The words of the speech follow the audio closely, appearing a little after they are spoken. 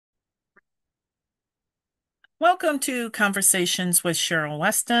Welcome to Conversations with Cheryl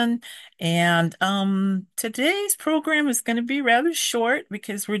Weston. And today's program is going to be rather short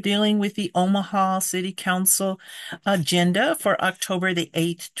because we're dealing with the Omaha City Council agenda for October the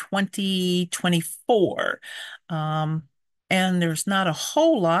 8th, 2024. Um, and there's not a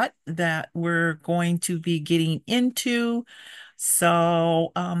whole lot that we're going to be getting into.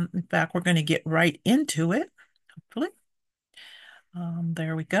 So, in fact, we're going to get right into it, hopefully.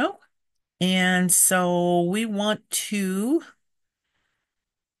 There we go. And so we want to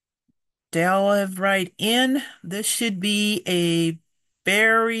delve right in. This should be a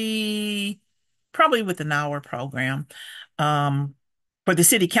very, probably with an hour program, um, for the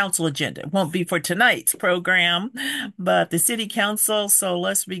city council agenda. It won't be for tonight's program, but the city council. So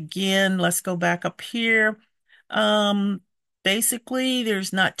let's begin. Let's go back up here. Um, Basically,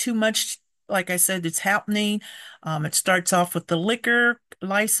 there's not too much, like I said, it's happening. It starts off with the liquor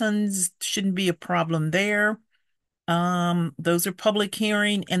license. Shouldn't be a problem there. Those are public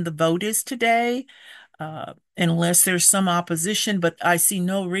hearing and the vote is today, unless there's some opposition, but I see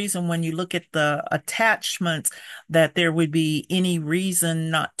no reason when you look at the attachments that there would be any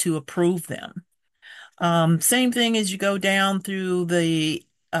reason not to approve them. Same thing as you go down through the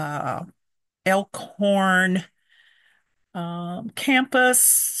Elkhorn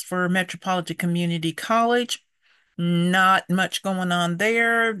campus for Metropolitan Community College. Not much going on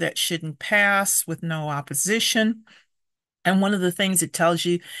there. That shouldn't pass with no opposition. And one of the things it tells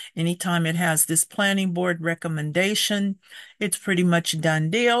you, anytime it has this planning board recommendation, it's pretty much a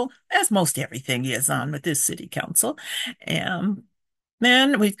done deal, as most everything is on with this city council. And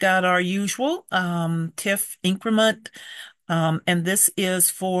then we've got our usual TIF increment, and this is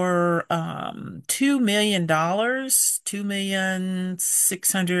for $2 million,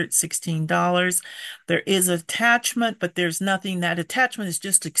 $2,616. There is attachment, but there's nothing. That attachment is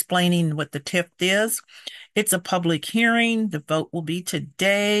just explaining what the TIF is. It's a public hearing. The vote will be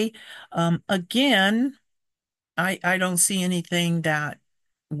today. Again, I don't see anything that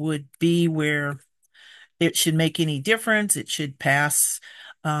would be where it should make any difference. It should pass.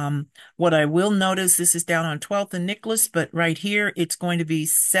 What I will notice, this is down on 12th and Nicholas, but right here, it's going to be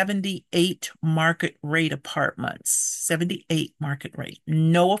 78 market rate apartments, 78 market rate.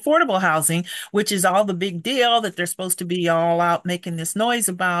 No affordable housing, which is all the big deal that they're supposed to be all out making this noise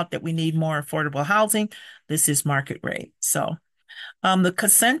about that we need more affordable housing. This is market rate. So, the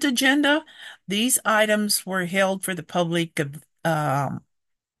consent agenda, these items were held for the public um,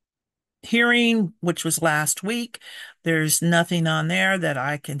 hearing, which was last week. There's nothing on there that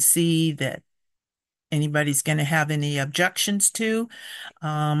I can see that anybody's going to have any objections to.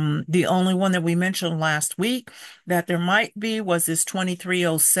 The only one that we mentioned last week that there might be was this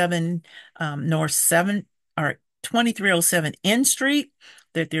 2307 North 7 or 2307 N Street,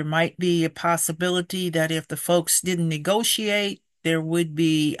 that there might be a possibility that if the folks didn't negotiate, there would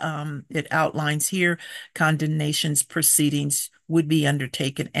be, it outlines here, condemnations proceedings would be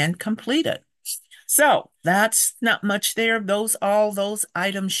undertaken and completed. So that's not much there. All those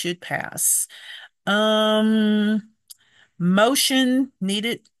items should pass. Um, Motion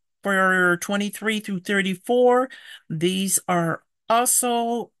needed for 23 through 34. These are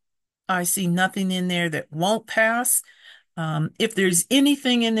also, I see nothing in there that won't pass. If there's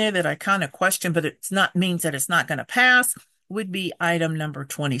anything in there that I kind of question, but it's not means that it's not going to pass, would be item number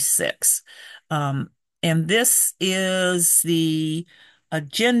 26. Um, and this is the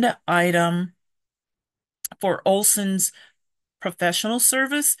agenda item for Olson's professional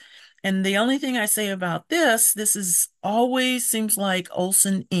service. And the only thing I say about this is always seems like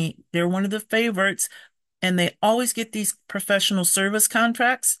Olson Inc. They're one of the favorites, and they always get these professional service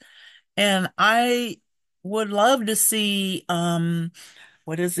contracts. And I would love to see,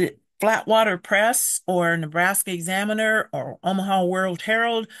 what is it? Flatwater Press or Nebraska Examiner or Omaha World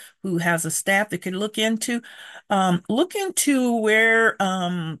Herald, who has a staff that could look into where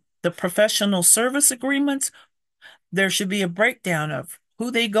the professional service agreements, there should be a breakdown of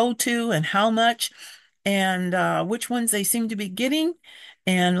who they go to and how much and which ones they seem to be getting.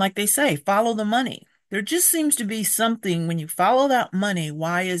 And like they say, follow the money. There just seems to be something when you follow that money.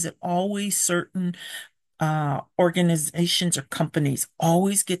 Why is it always certain organizations or companies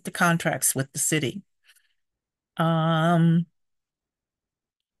always get the contracts with the city? Um,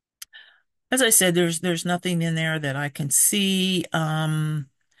 as I said, there's nothing in there that I can see. Boom,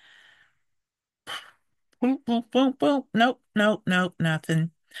 boom, boom, boom. Nope, nope, nope, nothing.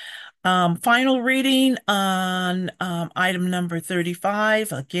 Final reading on item number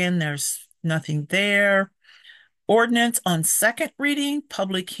 35. Again, there's nothing there. Ordinance on second reading,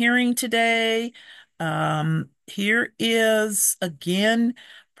 public hearing today. Here is again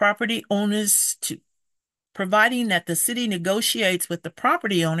property owners to providing that the city negotiates with the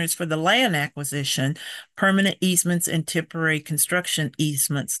property owners for the land acquisition, permanent easements, and temporary construction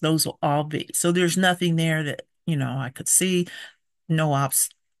easements. Those will all be. So there's nothing there that, I could see. No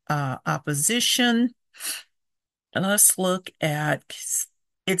opposition. And let's look at,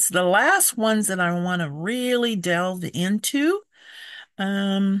 it's the last ones that I want to really delve into.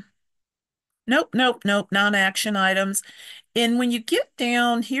 Um, nope, nope, nope, non-action items. And when you get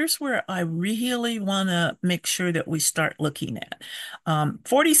down, here's where I really want to make sure that we start looking at.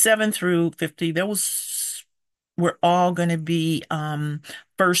 47 through 50, those were all going to be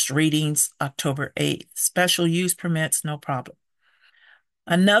first readings October 8th. Special use permits, no problem.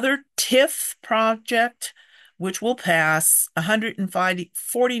 Another TIF project, which will pass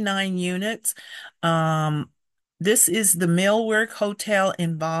 149 units. Um, this is the Millwork Hotel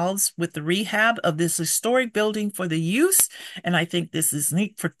involves with the rehab of this historic building for the use, and I think this is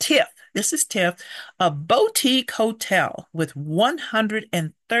neat for TIF. This is TIF, a boutique hotel with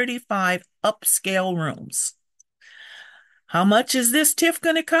 135 upscale rooms. How much is this TIF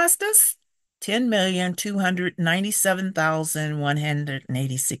going to cost us?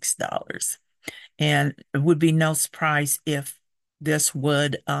 $10,297,186. And it would be no surprise if this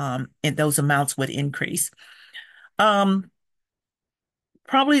would and those amounts would increase. Um,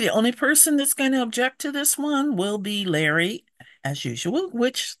 Probably the only person that's going to object to this one will be Larry, as usual,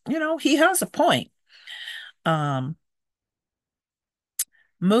 which, he has a point. Um,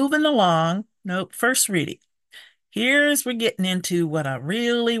 Moving along, nope, first reading. Here's we're getting into what I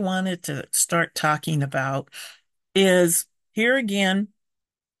really wanted to start talking about is here again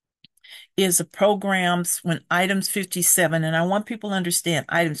is the programs when items 57, and I want people to understand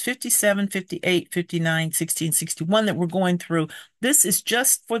items 57, 58, 59, 16, 61 that we're going through. This is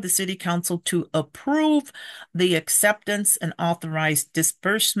just for the city council to approve the acceptance and authorized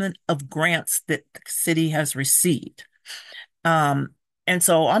disbursement of grants that the city has received. And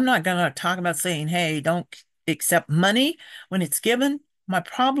so I'm not going to talk about saying, hey, don't accept money when it's given. My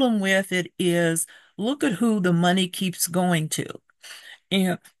problem with it is look at who the money keeps going to.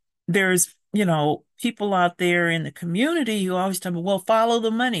 And there's, people out there in the community who always tell me, well, follow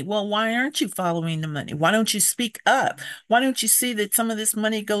the money. Well, why aren't you following the money? Why don't you speak up? Why don't you see that some of this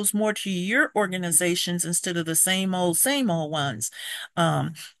money goes more to your organizations instead of the same old ones?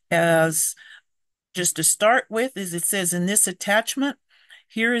 As just to start with, as it says in this attachment,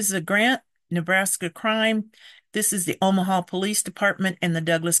 here is a grant, Nebraska Crime. This is the Omaha Police Department and the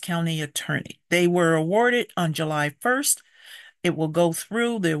Douglas County Attorney. They were awarded on July 1st. It will go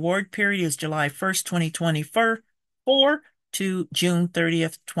through, the award period is July 1st, 2024 to June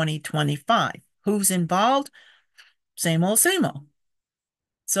 30th, 2025. Who's involved? Same old, same old.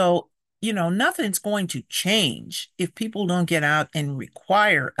 So, nothing's going to change if people don't get out and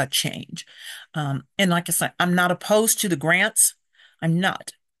require a change. And like I said, I'm not opposed to the grants. I'm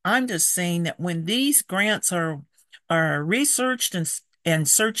not. I'm just saying that when these grants are researched and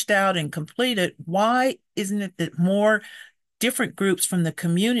searched out and completed, why isn't it that more different groups from the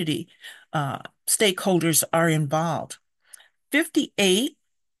community stakeholders are involved? 58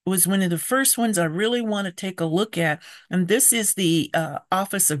 was one of the first ones I really want to take a look at. And this is the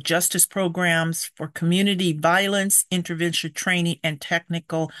Office of Justice Programs for Community Violence Intervention Training and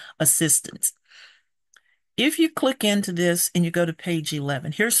Technical Assistance. If you click into this and you go to page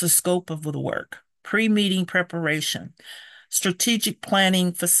 11, here's the scope of the work: pre-meeting preparation, strategic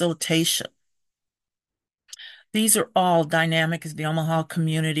planning facilitation. These are all dynamic as the Omaha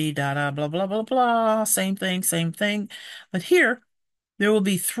community, blah, blah, blah, blah. Same thing, same thing. But here, there will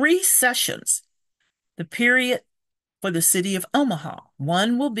be 3 sessions, the period for the city of Omaha.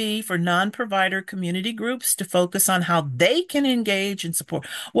 One will be for non-provider community groups to focus on how they can engage and support.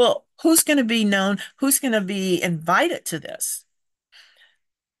 Well, who's going to be known? Who's going to be invited to this?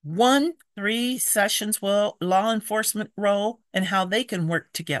 3 sessions will law enforcement role and how they can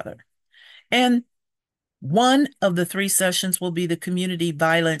work together. And one of the 3 sessions will be the community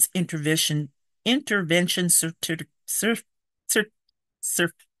violence intervention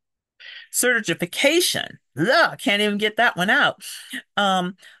certification. Ugh, can't even get that one out.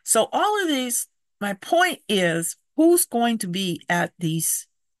 So all of these, my point is, who's going to be at these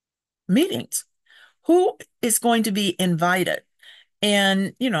meetings? Who is going to be invited?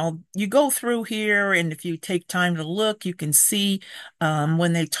 And, you go through here, and if you take time to look, you can see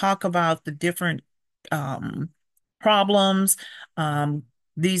when they talk about the different um, problems. Um,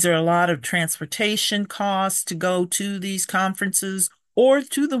 these are a lot of transportation costs to go to these conferences or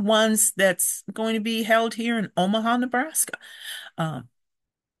to the ones that's going to be held here in Omaha, Nebraska. Um,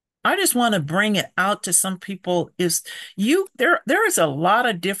 I just want to bring it out to some people is there is a lot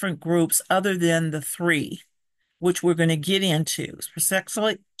of different groups other than the three, which we're going to get into.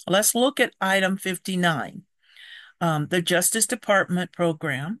 Sexually, let's look at item 59, the Justice Department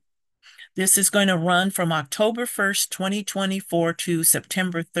program. This is going to run from October 1st, 2024 to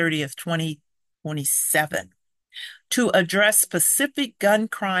September 30th, 2027 to address specific gun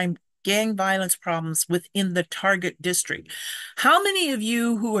crime, gang violence problems within the target district. How many of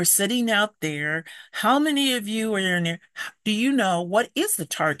you who are sitting out there, how many of you are in there, do you know what is the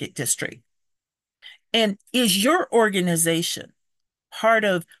target district? And is your organization part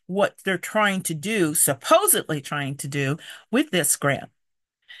of what they're trying to do, supposedly trying to do with this grant?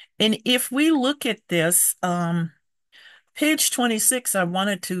 And if we look at this, page 26, I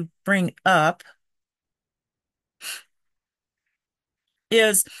wanted to bring up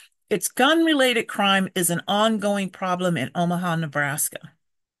is it's gun-related crime is an ongoing problem in Omaha, Nebraska.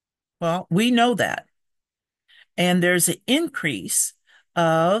 Well, we know that. And there's an increase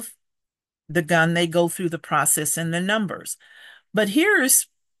of the gun. They go through the process and the numbers. But here's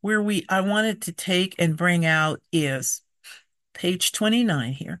where I wanted to take and bring out is page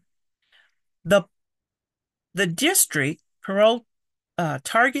 29 here. The the district parole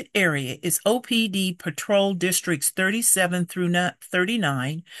target area is OPD patrol districts 37 through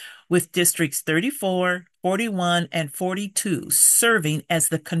 39, with districts 34, 41, and 42 serving as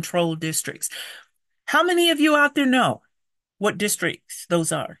the control districts. How many of you out there know what districts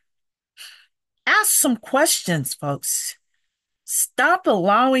those are? Ask some questions, folks. Stop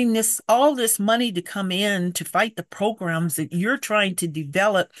allowing all this money to come in to fight the programs that you're trying to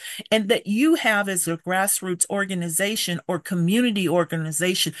develop and that you have as a grassroots organization or community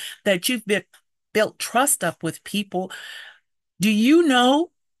organization that you've built trust up with people. Do you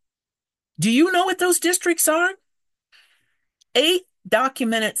know? Do you know what those districts are? 8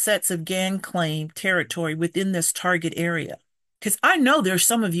 documented sets of gang claim territory within this target area. Because I know there's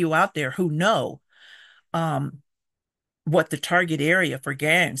some of you out there who know um, what the target area for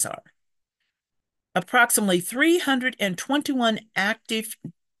gangs are. Approximately 321 active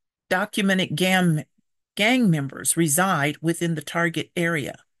documented gang members reside within the target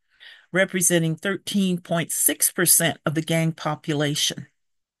area, representing 13.6% of the gang population.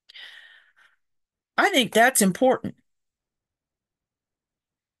 I think that's important.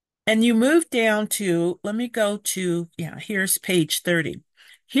 And you move down to, let me go to, yeah, here's page 30.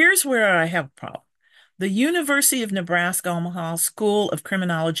 Here's where I have a problem. The University of Nebraska Omaha School of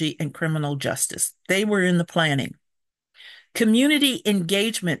Criminology and Criminal Justice. They were in the planning. Community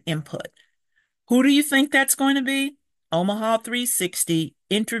engagement input. Who do you think that's going to be? Omaha 360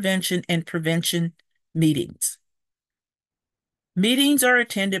 intervention and prevention meetings. Meetings are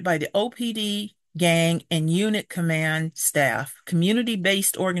attended by the OPD, gang, and unit command staff,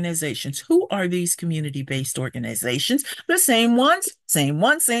 community-based organizations. Who are these community-based organizations? The same ones, same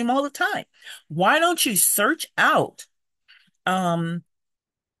all the time. Why don't you search out and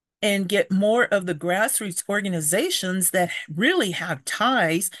get more of the grassroots organizations that really have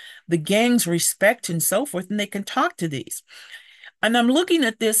ties, the gangs respect and so forth, and they can talk to these. And I'm looking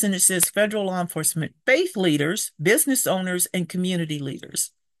at this and it says federal law enforcement, faith leaders, business owners, and community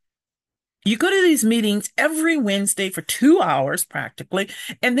leaders. You go to these meetings every Wednesday for 2 hours practically,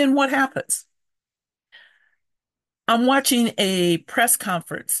 and then what happens? I'm watching a press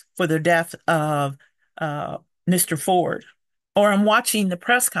conference for the death of Mr. Ford, or I'm watching the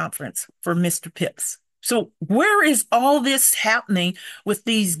press conference for Mr. Pitts. So where is all this happening with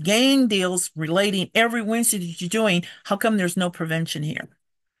these gang deals relating every Wednesday that you're doing? How come there's no prevention here?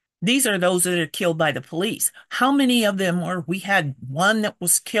 These are those that are killed by the police. How many of them were? We had one that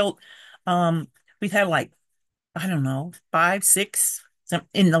was killed. Um, we've had like, I don't know, 5, 6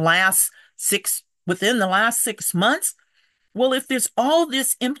 in the last 6, within the last 6 months. Well, if there's all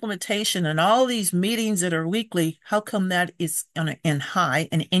this implementation and all these meetings that are weekly, how come that is in high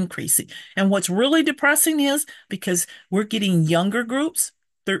and increasing? And what's really depressing is because we're getting younger groups,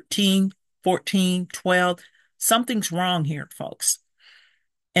 13, 14, 12. Something's wrong here, folks.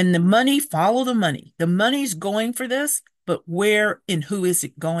 And the money, follow the money. The money's going for this, but where and who is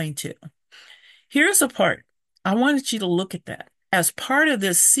it going to? Here's a part. I wanted you to look at that. As part of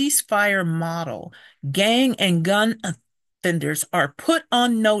this ceasefire model, gang and gun offenders are put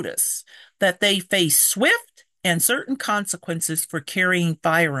on notice that they face swift and certain consequences for carrying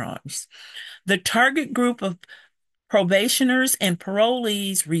firearms. The target group of probationers and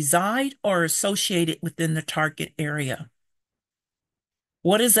parolees reside or are associated within the target area.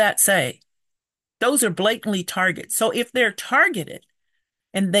 What does that say? Those are blatantly targets. So if they're targeted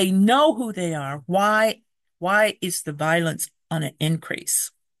and they know who they are, why is the violence on an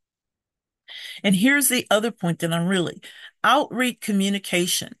increase? And here's the other point that I'm really outreach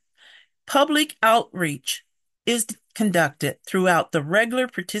communication. Public outreach is conducted throughout the regular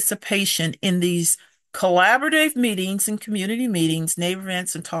participation in these collaborative meetings and community meetings, neighbor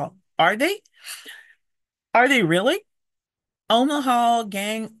events, and talk. Are they? Are they really? Omaha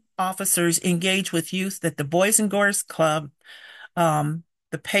gang officers engage with youth at the Boys and Girls Club, um,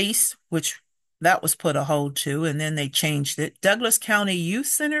 the PACE, which that was put a hold to, and then they changed it, Douglas County Youth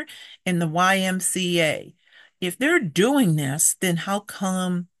Center, and the YMCA. If they're doing this, then how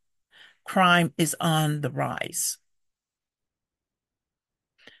come crime is on the rise?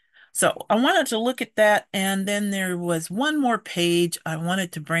 So I wanted to look at that, and then there was one more page I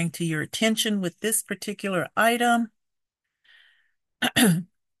wanted to bring to your attention with this particular item.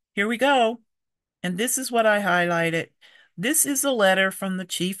 Here we go. And this is what I highlighted. This is a letter from the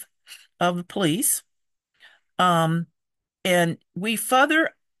chief of the police. Um, and we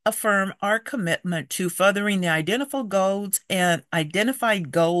further affirm our commitment to furthering the identified goals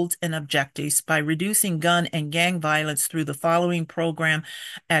and objectives by reducing gun and gang violence through the following program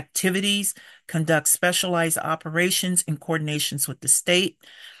activities, conduct specialized operations in coordinations with the state,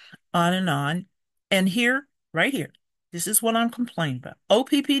 on and on. And here, right here, this is what I'm complaining about.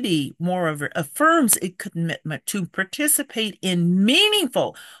 OPPD, moreover, affirms a commitment to participate in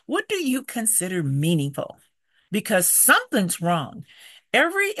meaningful. What do you consider meaningful? Because something's wrong.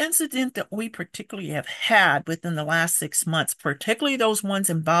 Every incident that we particularly have had within the last 6 months, particularly those ones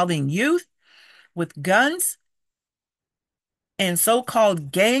involving youth with guns and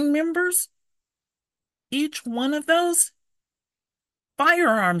so-called gang members, each one of those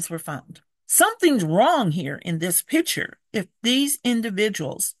firearms were found. Something's wrong here in this picture. If these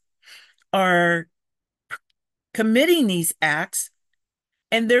individuals are committing these acts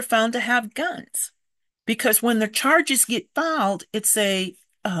and they're found to have guns, because when the charges get filed, it's a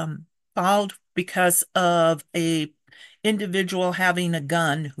filed because of a individual having a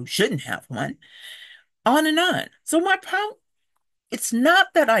gun who shouldn't have one, on and on. So my problem, it's not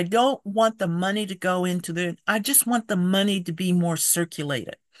that I don't want the money to go into I just want the money to be more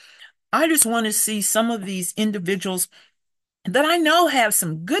circulated. I just want to see some of these individuals that I know have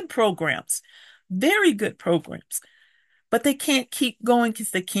some good programs, very good programs, but they can't keep going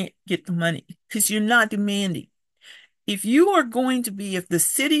because they can't get the money because you're not demanding. If you are going to be, if the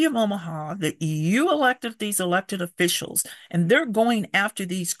city of Omaha, that you elected these elected officials, and they're going after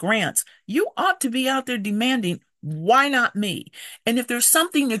these grants, you ought to be out there demanding, why not me? And if there's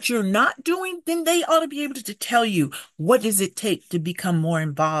something that you're not doing, then they ought to be able to tell you, what does it take to become more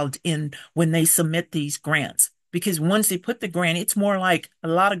involved in when they submit these grants? Because once they put the grant, it's more like a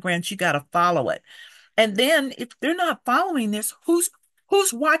lot of grants, you got to follow it. And then if they're not following this, who's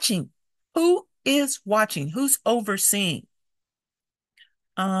watching? Who is watching? Who's overseeing?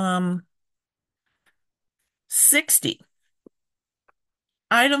 Um, 60.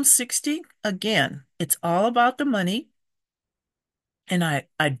 Item 60, again, it's all about the money. And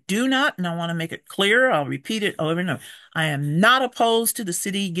I do not, and I want to make it clear, I'll repeat it over and over. I am not opposed to the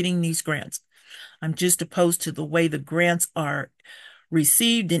city getting these grants. I'm just opposed to the way the grants are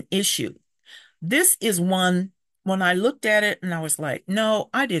received and issued. This is one, when I looked at it and I was like, no,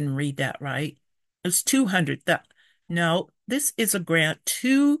 I didn't read that right. It's 200. No, this is a grant,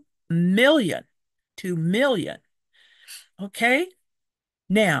 2 million, 2 million. Okay.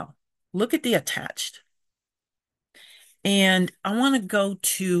 Now look at the attached. And I want to go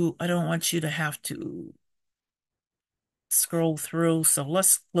to, I don't want you to have to scroll through. So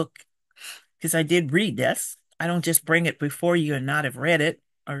let's look, because I did read this. I don't just bring it before you and not have read it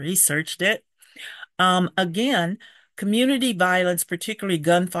or researched it. Again, community violence, particularly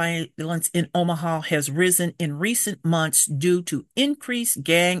gun violence in Omaha, has risen in recent months due to increased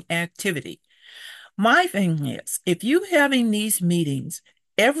gang activity. My thing is, if you having these meetings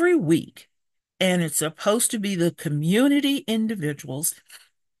every week and it's supposed to be the community individuals,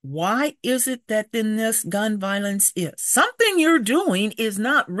 why is it that then this gun violence is? Something you're doing is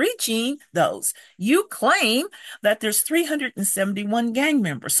not reaching those. You claim that there's 371 gang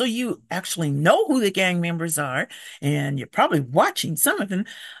members. So you actually know who the gang members are, and you're probably watching some of them.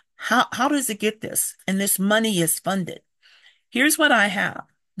 How does it get this? And this money is funded. Here's what I have.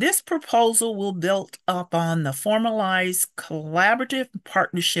 This proposal will build upon the formalized collaborative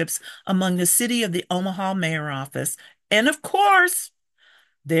partnerships among the City of the Omaha Mayor Office and, of course,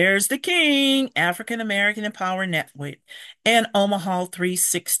 there's the King, African American Empower Network, and Omaha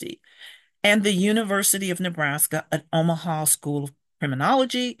 360, and the University of Nebraska at Omaha School of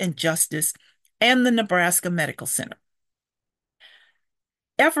Criminology and Justice, and the Nebraska Medical Center.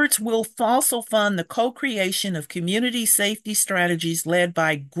 Efforts will also fund the co-creation of community safety strategies led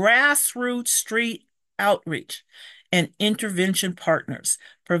by grassroots street outreach and intervention partners,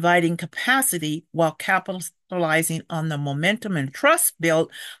 providing capacity while capitalizing on the momentum and trust built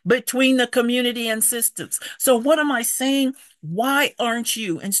between the community and systems. So, what am I saying? Why aren't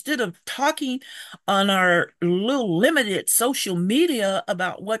you, instead of talking on our little limited social media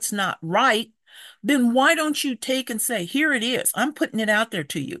about what's not right, then why don't you take and say, here it is. I'm putting it out there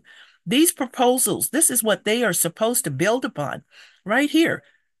to you. These proposals, this is what they are supposed to build upon right here.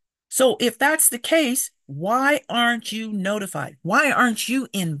 So if that's the case, why aren't you notified? Why aren't you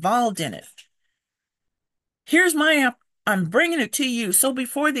involved in it? Here's my app. I'm bringing it to you. So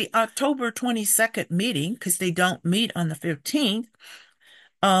before the October 22nd meeting, because they don't meet on the 15th,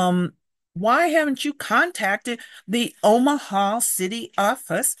 um, why haven't you contacted the Omaha City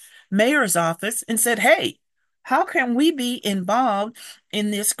office, mayor's office, and said, hey, how can we be involved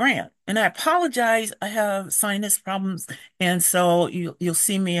in this grant? And I apologize, I have sinus problems, and so you'll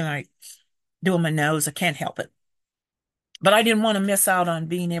see me like doing my nose. I can't help it. But I didn't want to miss out on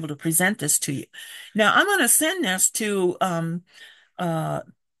being able to present this to you. Now I'm going to send this to uh,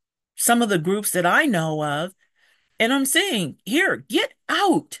 some of the groups that I know of, and I'm saying, here, get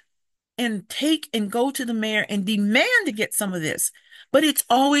out and take and go to the mayor and demand to get some of this. But it's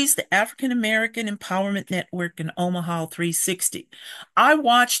always the African American Empowerment Network in Omaha 360. I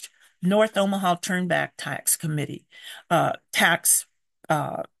watched North Omaha Turnback Tax Committee, tax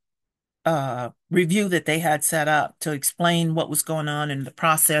uh, review that they had set up to explain what was going on in the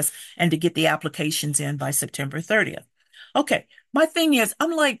process and to get the applications in by September 30th. Okay, my thing is,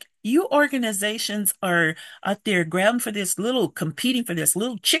 I'm like, you organizations are out there grabbing for this little, competing for this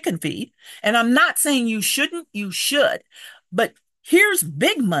little chicken feed. And I'm not saying you shouldn't, you should. But here's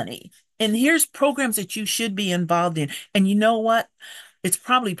big money and here's programs that you should be involved in. And you know what? It's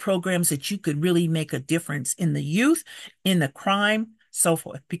probably programs that you could really make a difference in the youth, in the crime, so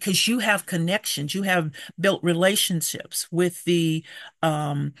forth, because you have connections, you have built relationships with the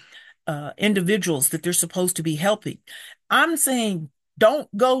individuals that they're supposed to be helping. I'm saying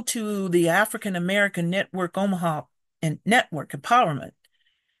don't go to the African American Network Omaha and Network Empowerment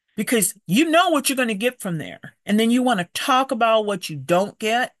because you know what you're going to get from there. And then you want to talk about what you don't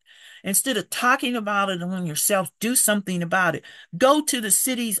get. Instead of talking about it on yourself, do something about it. Go to the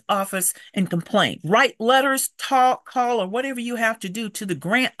city's office and complain. Write letters, talk, call, or whatever you have to do to the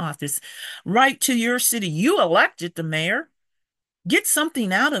grant office. Write to your city. You elected the mayor. Get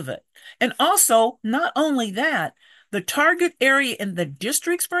something out of it. And also, not only that, the target area in the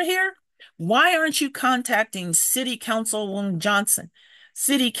districts for here, why aren't you contacting City Councilwoman Johnson,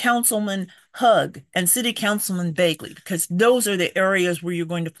 City Councilman Hug, and City Councilman Bagley? Because those are the areas where you're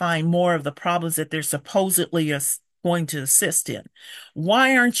going to find more of the problems that they're supposedly going to assist in.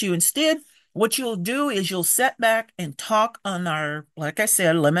 Why aren't you instead? What you'll do is you'll sit back and talk on our, like I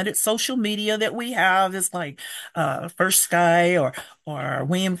said, limited social media that we have. It's like First Sky or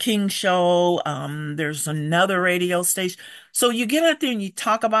William King Show. There's another radio station. So you get out there and you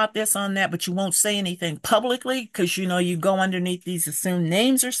talk about this on that, but you won't say anything publicly because you know you go underneath these assumed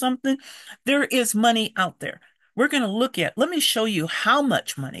names or something. There is money out there. We're going to look at, let me show you how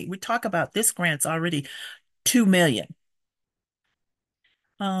much money. We talk about this grant's already 2 million.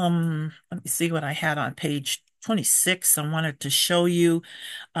 Let me see what I had on page 26. I wanted to show you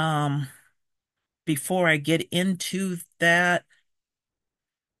um before I get into that.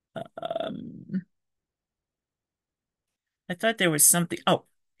 Um, I thought there was something. Oh,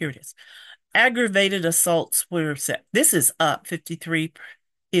 here it is. Aggravated assaults were set. This is up 53,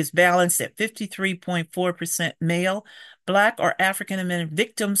 is balanced at 53.4% male. Black or African American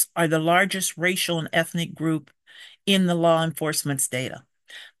victims are the largest racial and ethnic group in the law enforcement's data.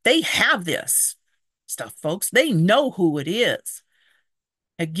 They have this stuff, folks. They know who it is.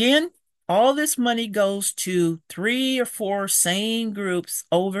 Again, all this money goes to three or four same groups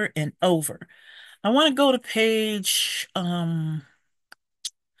over and over. I want to go to page, here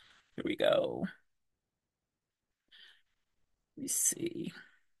we go. Let me see.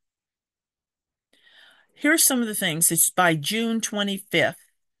 Here's some of the things. It's by June 25th,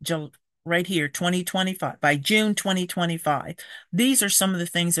 right here, 2025, by June 2025. These are some of the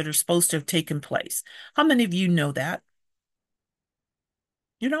things that are supposed to have taken place. How many of you know that?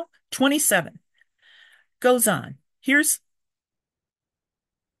 27 goes on. Here's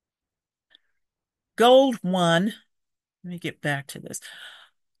gold one. Let me get back to this.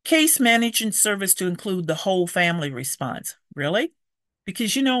 Case management service to include the whole family response. Really?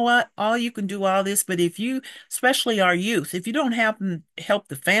 Because you know what? All you can do all this, but if you, especially our youth, if you don't have them help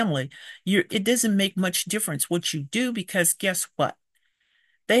the family, it doesn't make much difference what you do because guess what?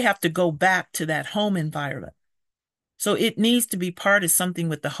 they have to go back to that home environment. So it needs to be part of something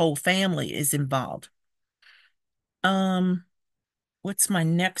with the whole family is involved. Um, what's my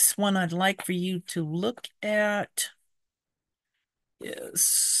next one I'd like for you to look at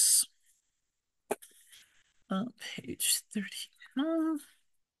is page 30.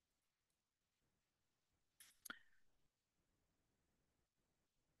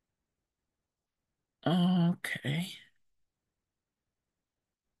 Okay.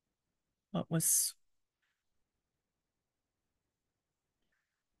 What was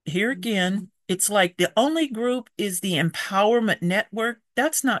here again? It's like the only group is the Empowerment Network.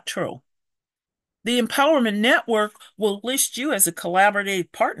 That's not true. The Empowerment Network will list you as a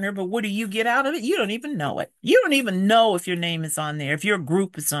collaborative partner, but what do you get out of it? You don't even know it. You don't even know if your name is on there, if your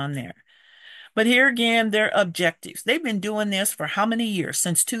group is on there. But here again, their objectives. They've been doing this for how many years?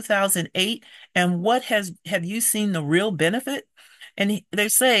 Since 2008. And what have you seen the real benefit? And they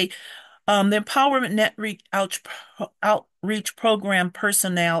say the Empowerment Outreach Program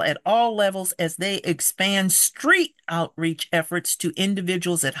personnel at all levels as they expand street outreach efforts to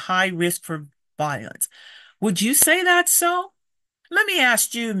individuals at high risk for violence. Would you say that's so? Let me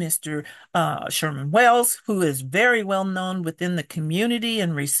ask you, Mr. Sherman Wells, who is very well known within the community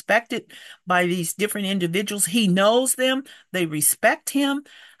and respected by these different individuals. He knows them, they respect him.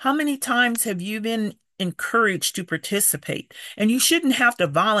 How many times have you been encouraged to participate? And you shouldn't have to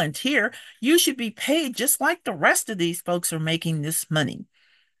volunteer. You should be paid just like the rest of these folks are making this money.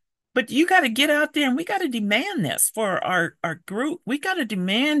 But you got to get out there and we got to demand this for our group. We got to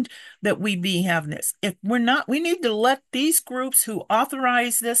demand that we be having this. If we're not, we need to let these groups who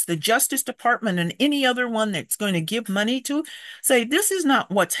authorize this, the Justice Department and any other one that's going to give money to, say, this is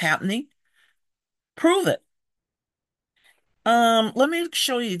not what's happening. Prove it. Let me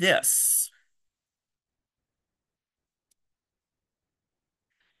show you this.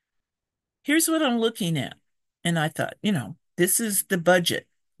 Here's what I'm looking at. And I thought, this is the budget.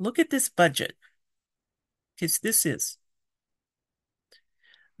 Look at this budget, because this is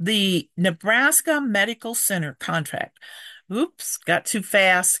the Nebraska Medical Center contract. Oops, got too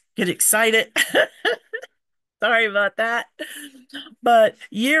fast. Get excited. Sorry about that. But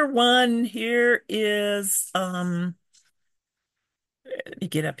year one here is let me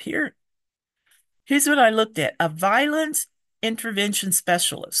get up here. Here's what I looked at. A violence intervention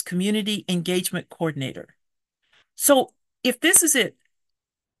specialist, community engagement coordinator. So if this is it,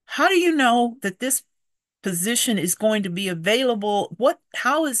 how do you know that this position is going to be available?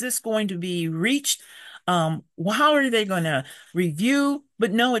 How is this going to be reached? How are they going to review?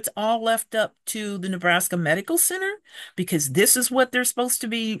 But no, it's all left up to the Nebraska Medical Center because this is what they're supposed to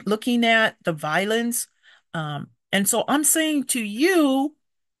be looking at, the violence. And so I'm saying to you,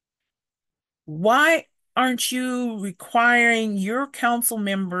 why aren't you requiring your council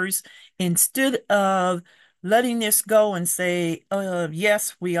members instead of letting this go and say,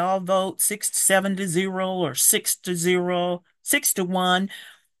 yes, we all vote 6-7-0 or 6-0, 6-1.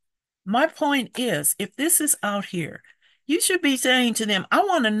 My point is, if this is out here, you should be saying to them, I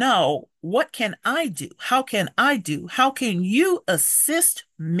want to know what can I do? How can I do? How can you assist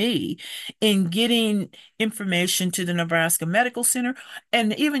me in getting information to the Nebraska Medical Center?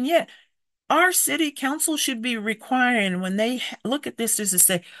 And even yet, our city council should be requiring when they look at this is to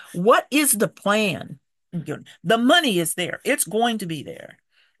say, what is the plan? The money is there. It's going to be there.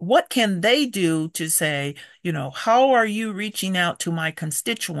 What can they do to say, how are you reaching out to my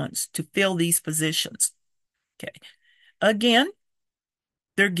constituents to fill these positions? Okay. Again,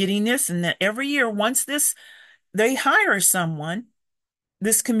 they're getting this and that every year, once they hire someone,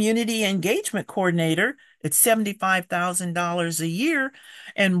 this community engagement coordinator, it's $75,000 a year.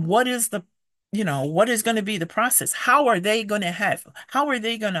 And what is going to be the process? How are they going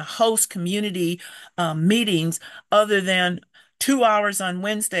to host community meetings other than 2 hours on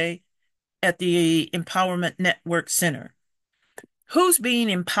Wednesday at the Empowerment Network Center? Who's being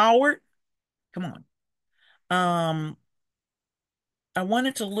empowered? Come on. I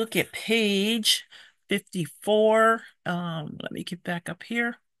wanted to look at page 54. Let me get back up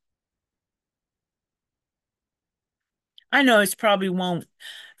here. I know it's probably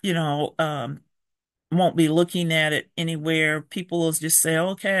you know, um, won't be looking at it anywhere. People will just say,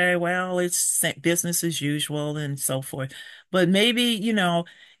 okay, well, it's business as usual and so forth. But maybe,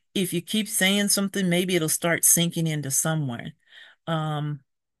 if you keep saying something, maybe it'll start sinking into somewhere. Um,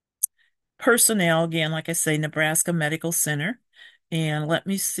 Personnel, again, like I say, Nebraska Medical Center. And let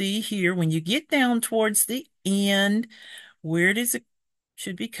me see here, when you get down towards the end, where does it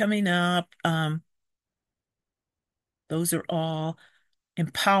should be coming up? Those are all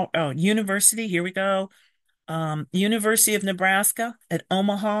university. Here we go. University of Nebraska at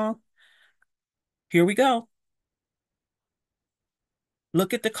Omaha. Here we go.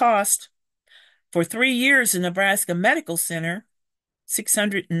 Look at the cost. For 3 years in Nebraska Medical Center,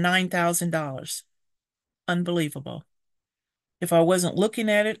 $609,000. Unbelievable. If I wasn't looking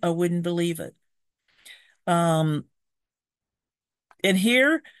at it, I wouldn't believe it. Um, and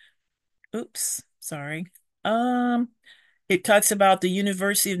here, oops, sorry. Um, it talks about the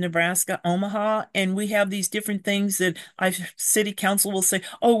University of Nebraska, Omaha, and we have these different things that city council will say,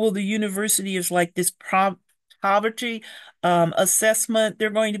 oh, well, the university is like this poverty assessment. They're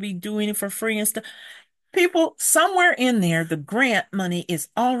going to be doing it for free and stuff. People, somewhere in there, the grant money is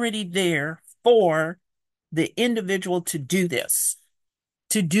already there for the individual to do this,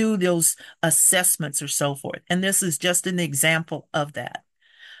 to do those assessments or so forth. And this is just an example of that.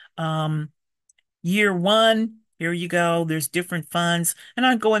 Um, Year one, here you go. There's different funds. And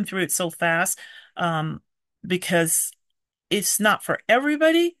I'm going through it so fast um, because it's not for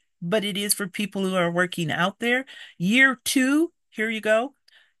everybody, but it is for people who are working out there. Year two, here you go.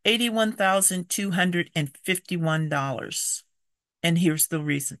 $81,251. And here's the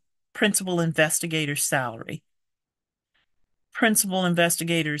reason. Principal investigator's salary, principal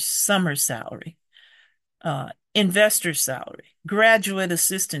investigator's summer salary, investor salary, graduate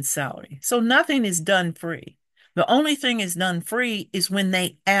assistant salary. So nothing is done free. The only thing is done free is when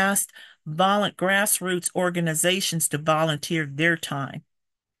they asked grassroots organizations to volunteer their time.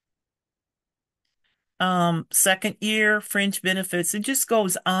 Second year, fringe benefits, it just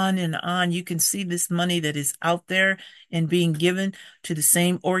goes on and on. You can see this money that is out there and being given to the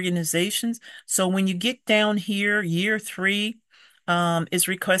same organizations. So when you get down here, year three, is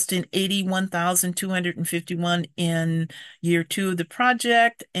requesting 81,251 in year two of the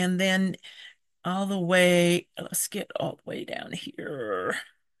project, and then all the way, let's get all the way down here.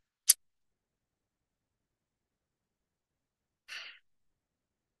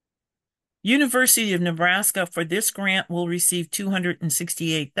 University of Nebraska for this grant will receive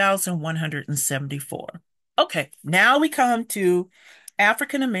 268,174. Okay, now we come to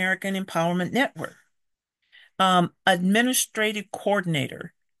African American Empowerment Network. Administrative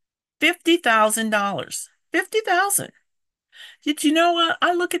coordinator, $50,000. 50,000. Did you know what?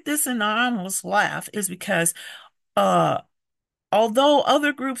 I look at this and I almost laugh is because uh although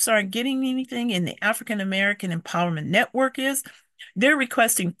other groups aren't getting anything and the African American Empowerment Network is, they're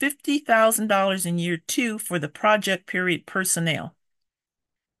requesting $50,000 in year two for the project period personnel.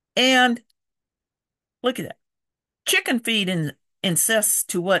 And look at that. Chicken feed insists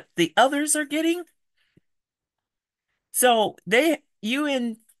to what the others are getting. So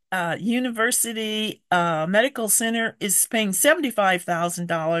UN University Medical Center is paying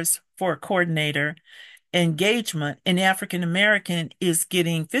 $75,000 for a coordinator engagement, and African American is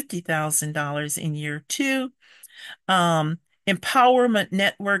getting $50,000 in year two. Empowerment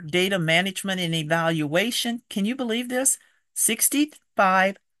Network Data Management and Evaluation. Can you believe this?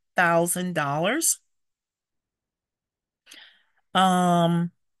 $65,000.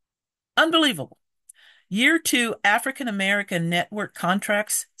 Um, Unbelievable. Year two African American Network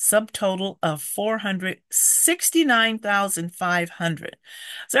contracts subtotal of 469,500.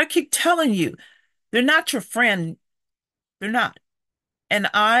 So I keep telling you, they're not your friend. They're not. And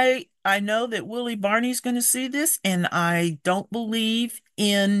I know that Willie Barney's going to see this, and I don't believe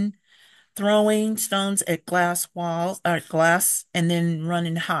in throwing stones at glass walls or glass and then run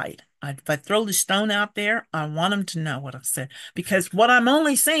and hide. If I throw the stone out there, I want them to know what I said. Because what I'm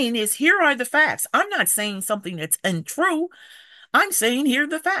only saying is here are the facts. I'm not saying something that's untrue. I'm saying here are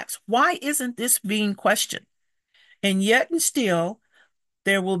the facts. Why isn't this being questioned? And yet and still,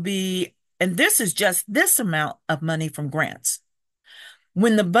 there will be, and this is just this amount of money from grants.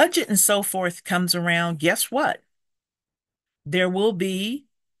 When the budget and so forth comes around, guess what? There will be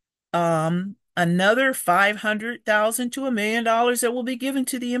another 500,000 to $1 million that will be given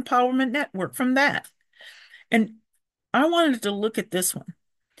to the Empowerment Network from that. And I wanted to look at this one.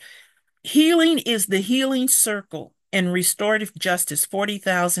 Healing is the Healing Circle and Restorative Justice,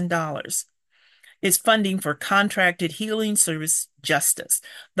 $40,000 is funding for contracted healing service justice.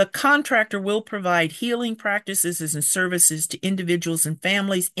 The contractor will provide healing practices and services to individuals and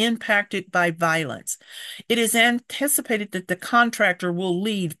families impacted by violence. It is anticipated that the contractor will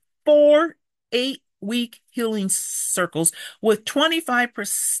lead 4 8-week healing circles with 25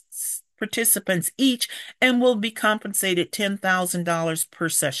 participants each and will be compensated $10,000 per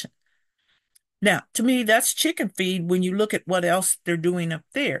session. Now, to me, that's chicken feed when you look at what else they're doing up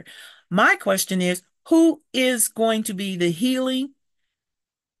there. My question is, who is going to be the healing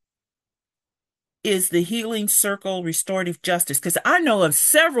is the Healing Circle Restorative Justice, because I know of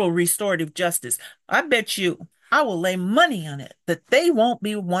several restorative justice. I bet you I will lay money on it that they won't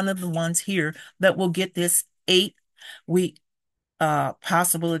be one of the ones here that will get this 8 week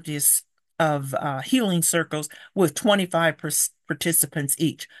possibilities of healing circles with 25 participants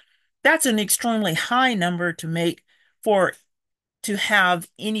each. That's an extremely high number to make for to have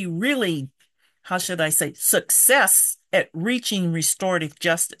any really, how should I say, success at reaching restorative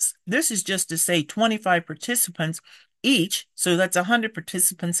justice. This is just to say 25 participants each. So that's 100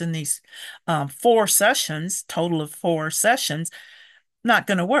 participants in these 4 sessions, total of 4 sessions, not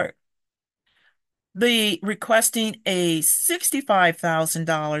going to work. The requesting a $65,000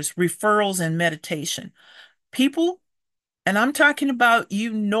 referrals and meditation. People, and I'm talking about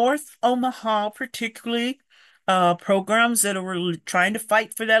you, North Omaha, particularly, programs that are trying to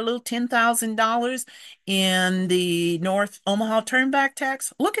fight for that little $10,000 in the North Omaha turnback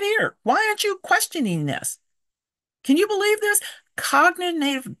tax. Look at here. Why aren't you questioning this? Can you believe this?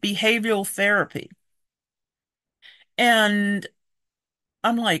 Cognitive behavioral therapy. And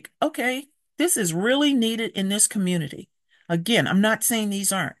I'm like, okay, this is really needed in this community. Again, I'm not saying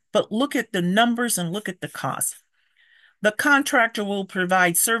these aren't, but look at the numbers and look at the cost. The contractor will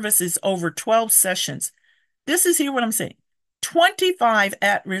provide services over 12 sessions. This is here what I'm saying. 25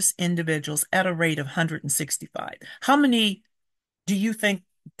 at-risk individuals at a rate of 165. How many do you think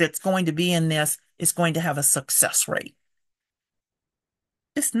that's going to be in this is going to have a success rate?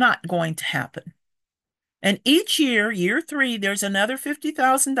 It's not going to happen. And each year, year 3, there's another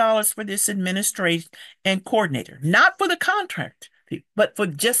 $50,000 for this administrator and coordinator, not for the contract, but for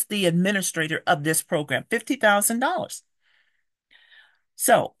just the administrator of this program, $50,000.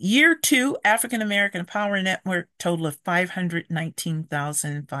 So, year 2, African American Power Network, total of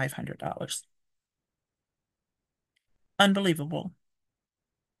 $519,500. Unbelievable.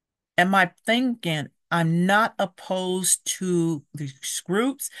 And my thing again, I'm not opposed to these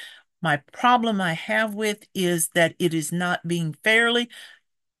groups. My problem I have with is that it is not being fairly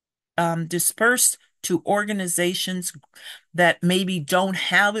dispersed to organizations that maybe don't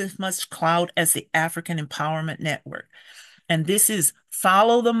have as much clout as the African Empowerment Network. And this is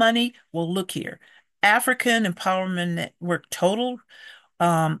follow the money. Well, look here. African Empowerment Network total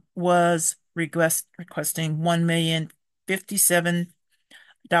was requesting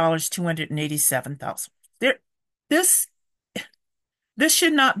 $1,057,287,000. There, this this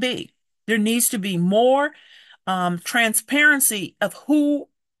should not be. There needs to be more transparency of who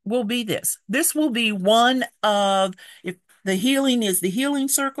will be this. This will be one of, if the healing is the healing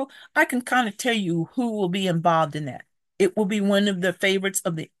circle, I can kind of tell you who will be involved in that. It will be one of the favorites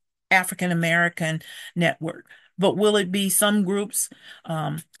of the African American Network. But will it be some groups?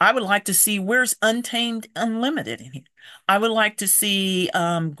 I would like to see where's Untamed Unlimited in here. I would like to see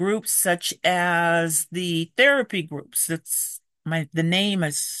groups such as the therapy groups. The name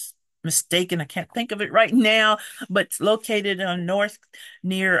is mistaken. I can't think of it right now, but it's located on north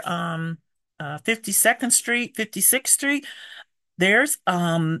near 52nd Street, 56th Street. There's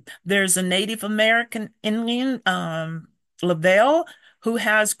a Native American Indian, Lavelle, who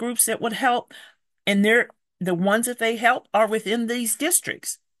has groups that would help, and the ones that they help are within these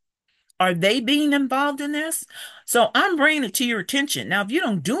districts. Are they being involved in this? So I'm bringing it to your attention. Now, if you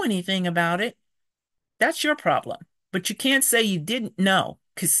don't do anything about it, that's your problem. But you can't say you didn't know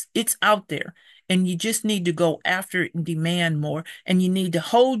because it's out there. And you just need to go after it and demand more. And you need to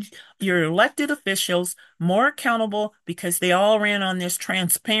hold your elected officials more accountable because they all ran on this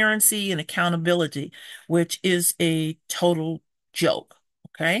transparency and accountability, which is a total joke.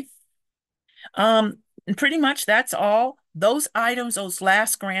 Okay. And pretty much that's all. Those items, those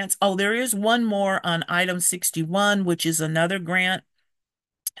last grants. Oh, there is one more on item 61, which is another grant.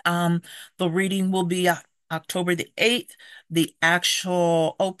 Um, the reading will be October the 8th. The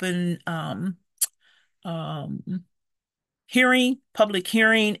actual open um, hearing, public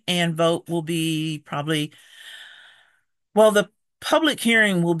hearing, and vote will be probably, well, the public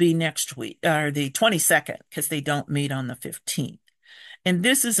hearing will be next week, or the 22nd, because they don't meet on the 15th. And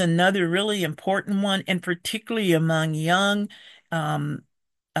this is another really important one, and particularly among young um,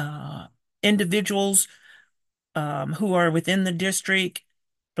 uh, individuals who are within the district,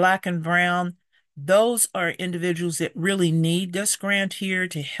 Black and brown. Those are individuals that really need this grant here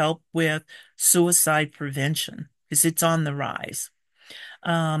to help with suicide prevention because it's on the rise.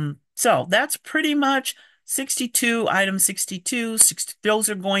 So that's pretty much 62, item 62. Those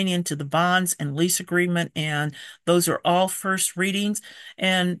are going into the bonds and lease agreement, and those are all first readings.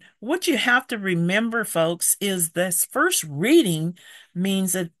 And what you have to remember, folks, is this first reading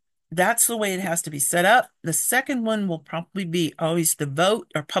means that That's the way it has to be set up. The second one will probably be always the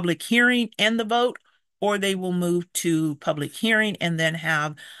vote or public hearing and the vote, or they will move to public hearing and then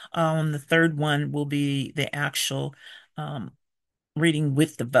have the third one will be the actual um, reading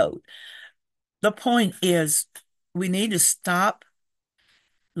with the vote. The point is, we need to stop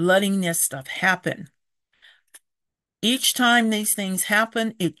letting this stuff happen. Each time these things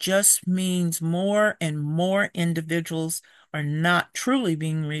happen, it just means more and more individuals are not truly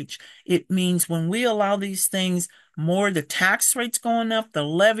being reached. It means when we allow these things, more the tax rates going up, the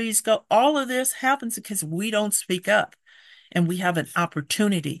levies go, all of this happens because we don't speak up and we have an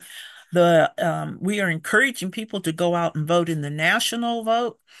opportunity. We are encouraging people to go out and vote in the national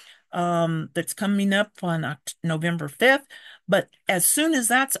vote that's coming up on November 5th. But as soon as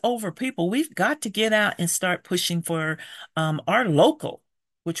that's over, people, we've got to get out and start pushing for our local,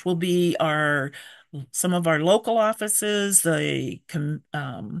 which will be our some of our local offices, city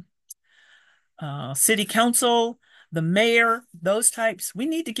council, the mayor, those types. We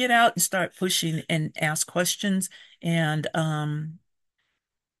need to get out and start pushing and ask questions. And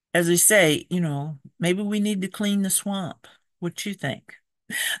as I say, maybe we need to clean the swamp. What you think?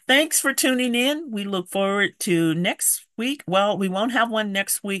 Thanks for tuning in. We look forward to next week. Well, we won't have one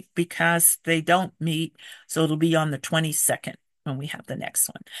next week because they don't meet, so it'll be on the 22nd when we have the next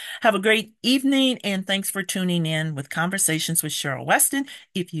one. Have a great evening, and thanks for tuning in with Conversations with Cheryl Weston.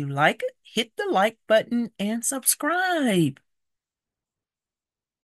 If you like it, hit the like button and subscribe.